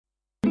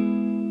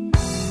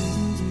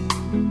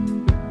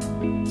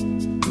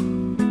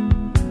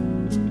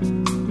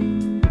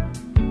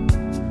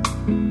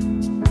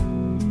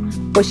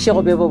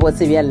Bošego be bo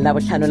botse bja lla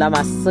bohlano la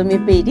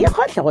masomepedi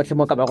gohle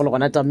mo ka ba go le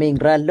gona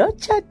tameng ra lo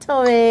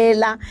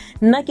chatobela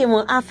nna ke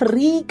mo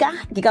Afrika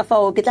ke ka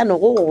fao ke tla no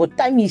go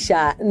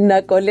tamisha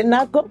nako le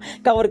nako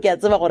ka gore ke a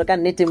tseba gore ka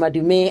nnete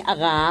madume a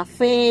ga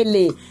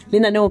fele le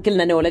naneo ke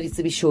lenaneo la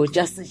ditsebišo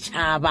tša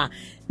setšhaba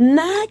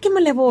nna ke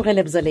moleboge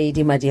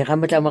lebzaledi madira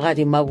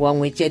motlamogadi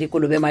mabuangwe tša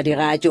dikolobe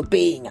madira a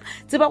tšopeng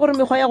tseba gore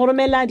mekgwa ya go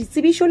romela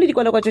ditsebišo le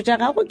dikwalakwatšo tša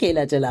gago ke e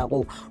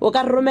latelago o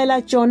ka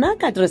romela tšona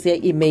ka address ya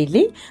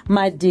email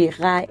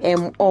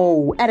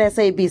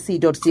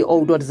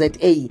madigamo@sabc.co.za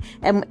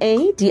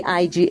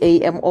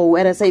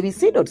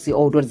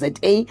madigamo@sabc.co.za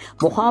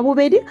mokgwa wa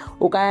bobedi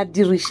o ka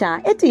diriša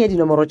ya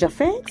dinomoro tša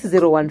fax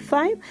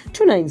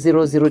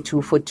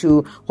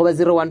 015-2900-242 goba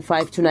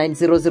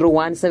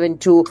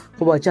 015-2900-172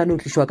 goba tšano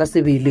tlišwa ka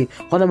sebele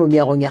gona mo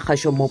meagong ya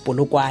kgašo mo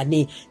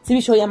Polokwane.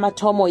 Tsebišo ya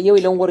mathomo yeo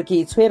e leng gore ke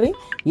itshwere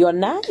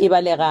yona e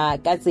balega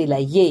ka tsela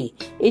ye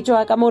e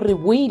tšwa ka mo re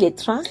buile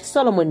Trust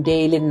Solomon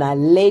Dale na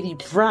Lady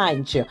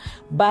Branch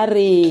ba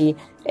re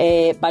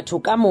batho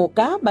ka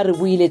moka ba re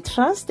buile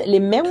Trust le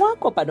mengwa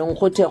kopanong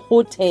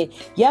gothe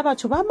ya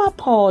batho ba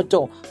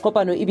maphoto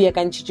kopano e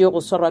beakantšitše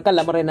go swarwa ka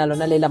la morena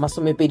lona le la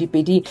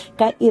masomepedipedi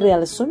ka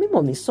Irial Somi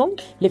mo mesong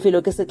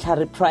lefelo ke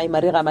Setlhare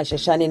Primary ga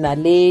Mashashane na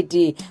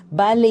Lady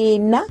ba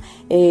lena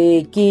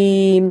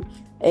ke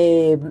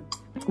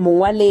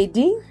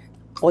mongwaledi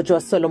go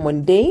tšwa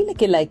Solomon Dale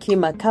ke Lucky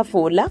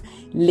Makafola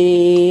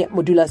le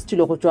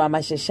modulasetulo go tšwa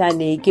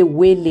Mashashane ke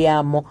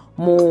William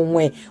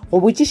mongwe go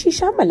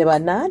botšišiša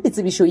malebana le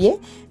tsebišo ye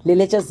le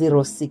letša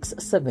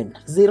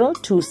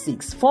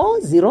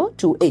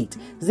 067-026-4028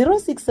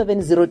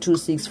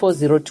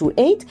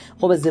 067-026-4028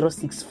 goba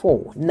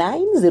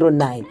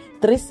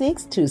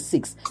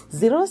 064-909-3626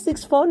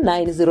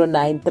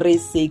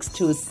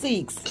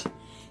 064-909-3626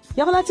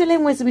 ya go latele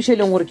ngwe tsebišo e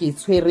leng gore ke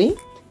itshwere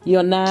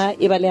yona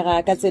e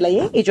balega ka tsela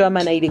ye e jwa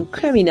manaileng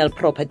Criminal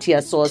Property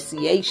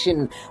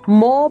Association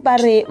mo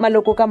bare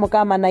maloko ka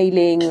moka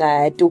manaileng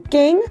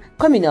Tukeng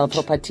Criminal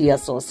Property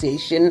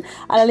Association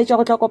ala le tša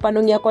go tla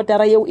kopanong ya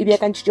kotara yeo e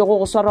beakantšitše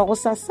go swarwa go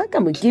sasa ka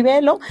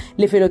mokibelo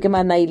lefelo ke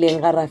manaileng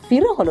ga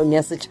Rafire holong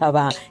ya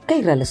setšhaba ka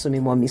ira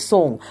lesome mo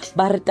mesong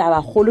ba re taba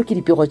golo ke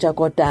dipego tša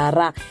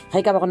kotara ga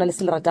e ka ba gona le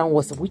se le ratang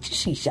go se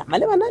botšišiša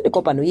malebana le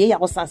kopano ye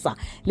ya go sasa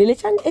le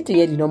letšang ete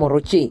ya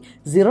dinomoro tše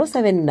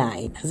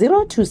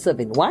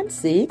 079-027-1677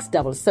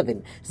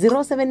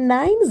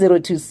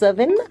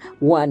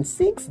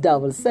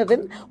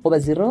 079-027-1677 goba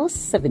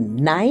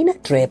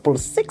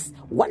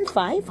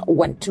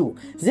 079-666-1512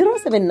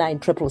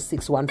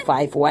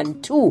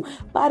 079-666-1512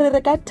 ba re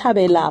re ka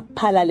thabela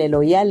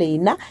phalalelo ya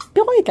lena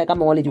pego e tla ka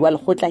mongwaledi wa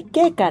lekgotla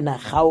ke kana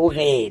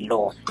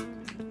kgaogelo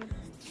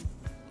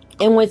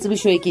engwe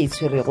tsebišo e ke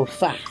itshwerego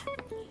fa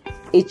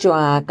e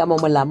tšwa ka mo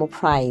Molamo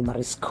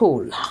Primary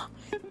School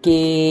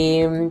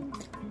ke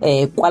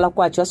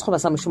kwalakwatšo ya sekgoba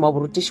sa mošomo wa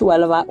borutiši wa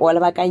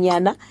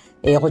lebakanyana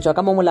go tšwa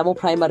ka mo Molamo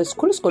Primary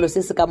School sekolo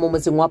se se ka mo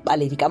motseng wa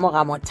Paledi ka mo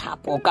ga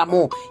Mothapo ka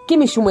mo ke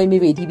mešomo e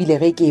mebedi bile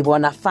ge ke e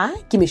bona fa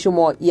ke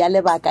mešomo ya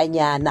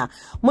lebakanyana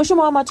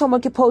mošomo wa mathomo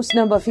ke post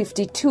number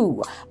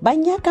 52 ba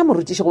nyaka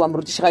morutiši goba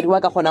morutišigadi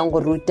wa ka kgonang go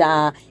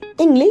ruta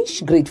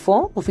English grade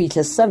 4 go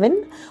fihla 7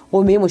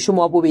 gomme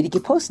mošomo wa bobedi ke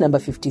post number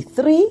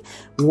 53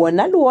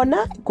 wona le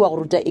wona ke wa go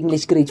ruta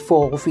English grade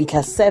 4 go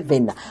fihla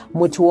 7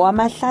 motho wa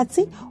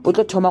mahlatsi o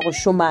tlo thoma go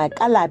šoma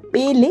ka la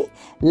pele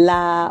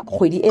la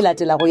kgwedi e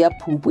latelago ya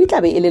Phupu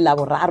tla be e le la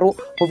boraro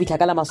go fihla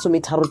ka la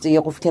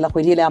 13 go fihlela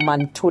kgwedi le ya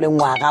Manthole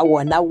ngwaga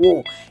wona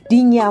wo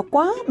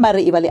dinyakwa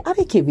bare e ba le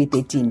ABKV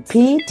 13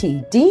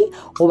 PTD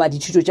goba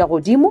dithuto tša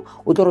godimo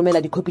o tlo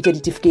romela dikopi tša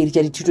ditifikeiti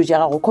tša dithuto tša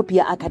gago kopi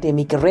ya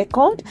academic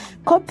record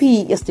kopi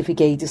ya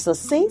certificate sa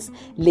SACE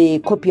le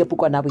kopi ya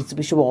pukwana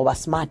boitsebišo goba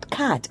smart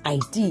card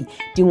ID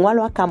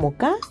dingwalwa ka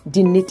moka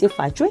di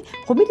netefatšwe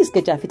gomme di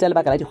se tša feta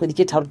lebaka la dikgwedi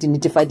tše tharo di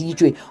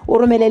netefaditšwe o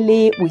romele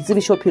le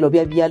boitsebišo phelo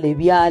bja bjale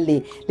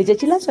le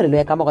tšatši la tswalelo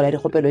ya kamogelo ya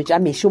dikgopelo tša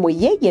mešomo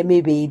ye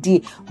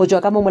mebedi go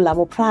tšwa ka mo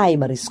Molamo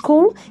Primary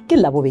School ke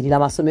la bobedi la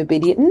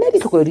masomepedi nne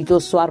ditlhokolo di tlo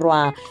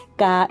swarwa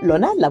ka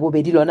lona la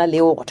bobedi lona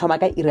leo go thoma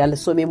ka iri ya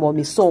lesome mo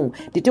mesong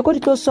diteko di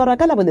tlo swarwa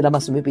ka la bone la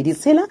masomepedi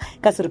tshela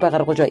ka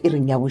seripagare go tšwa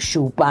iring ya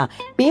bošupa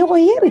pego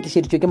ye re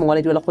tlišeditšwe ke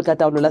mongwaledi wa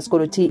lekgotlataolo la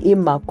sekolo T.E.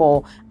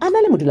 Mako a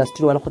na le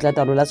modulasetulo wa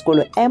lekgotlataolo la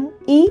sekolo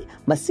M.E.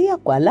 Masia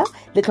Kwala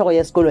le tlhogo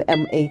ya sekolo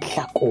M.A.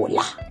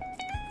 Hlakola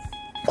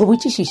go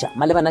botšišiša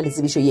malebana le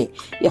tsebišo ye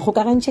e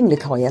kgokagantšheng le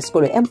tlhogo ya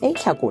sekolo M.A.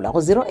 Hlakola go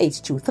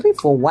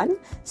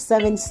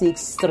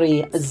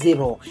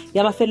 0823417630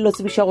 ya mafelelo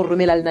tsebišo ya go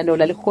romela lenaneo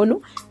la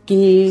lekgono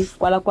ke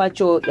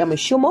kwalakwatšo ya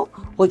mošomo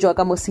go tšwa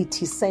ka mo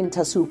City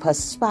Center Super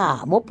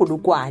Spa mo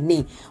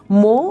Polokwane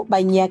mo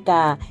ba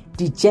nyaka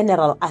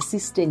di-general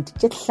assistant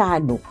tše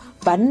 5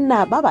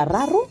 banna ba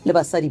bararo le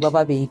basadi ba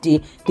babedi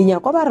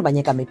dinyakwa ba re ba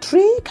nyaka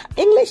matric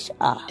English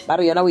ba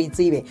re yona o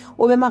itsebe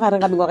o be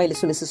magareng ga mengwaga e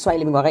lesomeseswai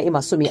le mengwaga e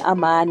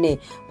 40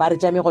 ba re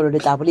tša megolo le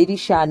tla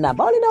boledišana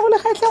ba o lena go le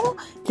kgetlego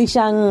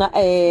tlišang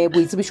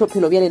boitsebišo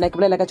phelo bja lena ke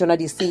bolela ka tšona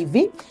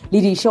di-cv le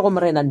diše go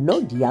morena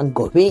no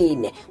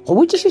diangobene go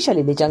botšišiša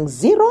le letšang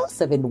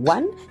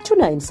 071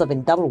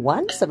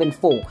 2971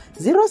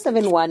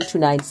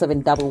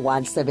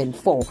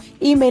 0712971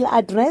 email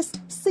address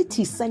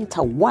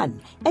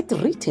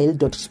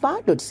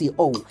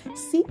citycenter1@retail.spa.co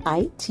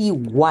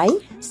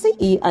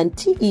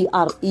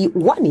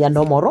citycenter1 ya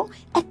nomoro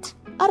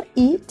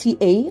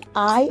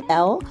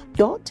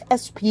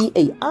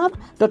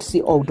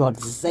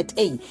retail.spar.co.za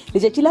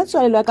letšatši la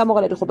tswalelo ya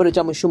kamogela dikgopelo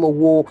tša mošomo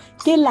wo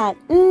ke la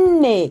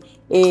 4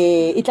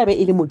 e tlabe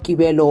e le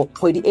mokibelo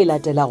kgwedi e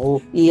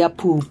latelago ya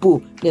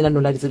Phupu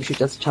lenano la ditsebišo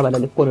tša setšhaba la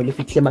lekolo le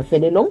fihlile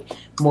mafelelong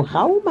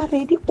mogau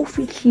maredi o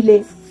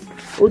fihlile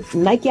o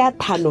nna ke a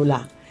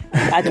thanola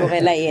a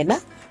tlogela yena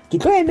ke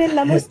tlo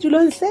emelela mo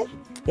setulong se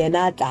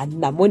yena a tla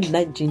nna mo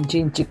nna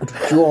ntšintšintši ke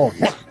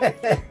dutšona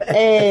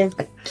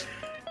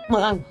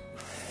mogang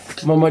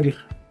Mamadi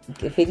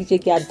ke feditše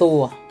ke a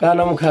toa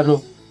kana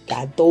mokhano ke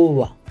a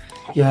toa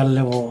ke a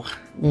leboga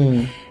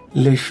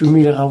le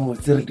shumile ga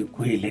botse re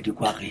dikwele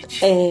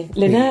dikwagetše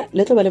lena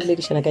le tlo ba le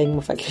boledišana ka eng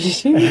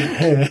mofatlhediši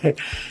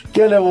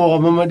ke leboga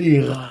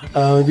Mamadira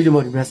bile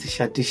modimo ya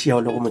sešate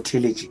šiao le go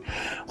motheletše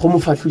go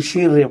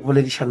mofahloši re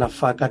boledišana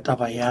fa ka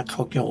taba ya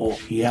tlhokego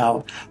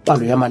ya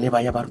palo ya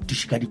maleba ya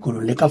barutiši ka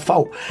dikolong le ka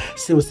fao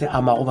seo se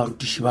amago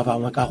barutiši ba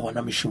bangwe ka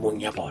gona mešomong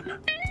ya bona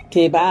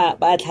ke ba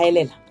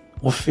tlhaelela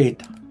go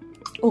feta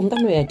o nka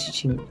no ya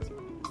teaching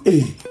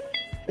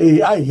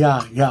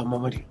ya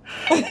Mamadi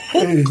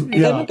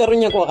ya ka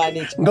ronya go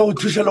ganetše nka go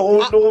thuša le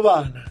go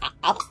bana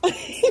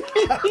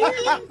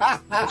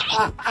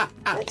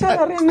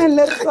tšana re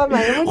emelle re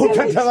tsamaye go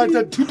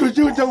phethagatša thuto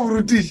tšeo tša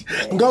borutiši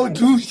nka go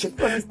thuša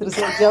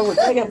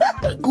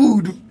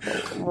kudu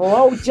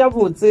wa o tša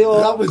botse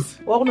Gabotse.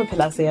 wa go no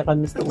phela seega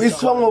mr e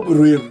swangwa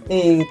borwero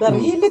tare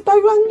e letwa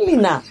jwang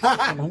lena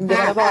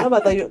bana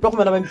ba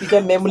gomana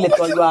bampika mme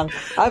moletwa jwang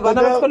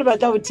bana ba sekole ba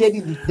tla go thea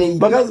di-day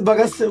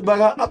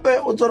ape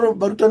o tsware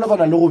barutwana ba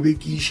na le go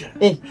bekiša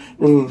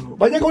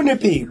ba nyaka o ne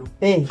pelo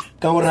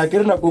ka gore a ke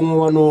re nako ngwe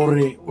wane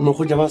gore o ne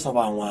go ja ba sa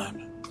ba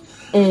ngwana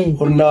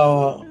gore na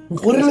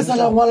gore le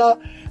sala ngwala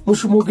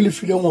mošomo ke le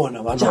fileng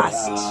ona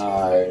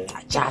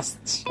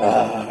just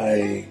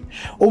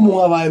o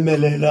mongwe ba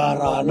emelela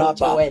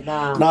ranapa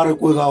na re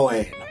kwe ka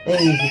wena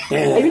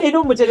ebile e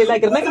no mmotelela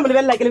ke re nna ke mo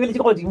lebelela ke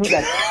lebeletse godimo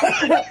jale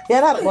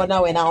yana re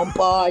bona wena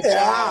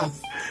ompotša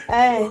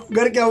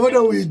ka re ke a bona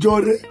o e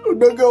jone o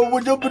naka o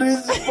botsa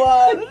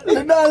principal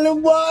le na le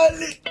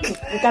ngwale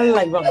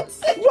nkalela jang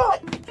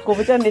go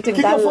botsa nnete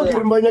ke ka fo ke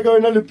re banyaka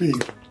wena le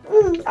pelo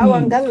awa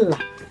nkalela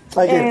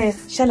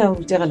šala o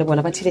rutega le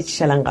bona ba theletše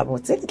šalang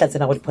gabotse ke tla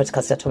tsena go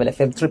di-podcast ya Thobela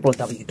FM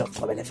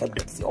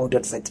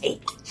www.thobelafm.co.za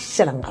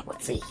šalang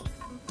gabotse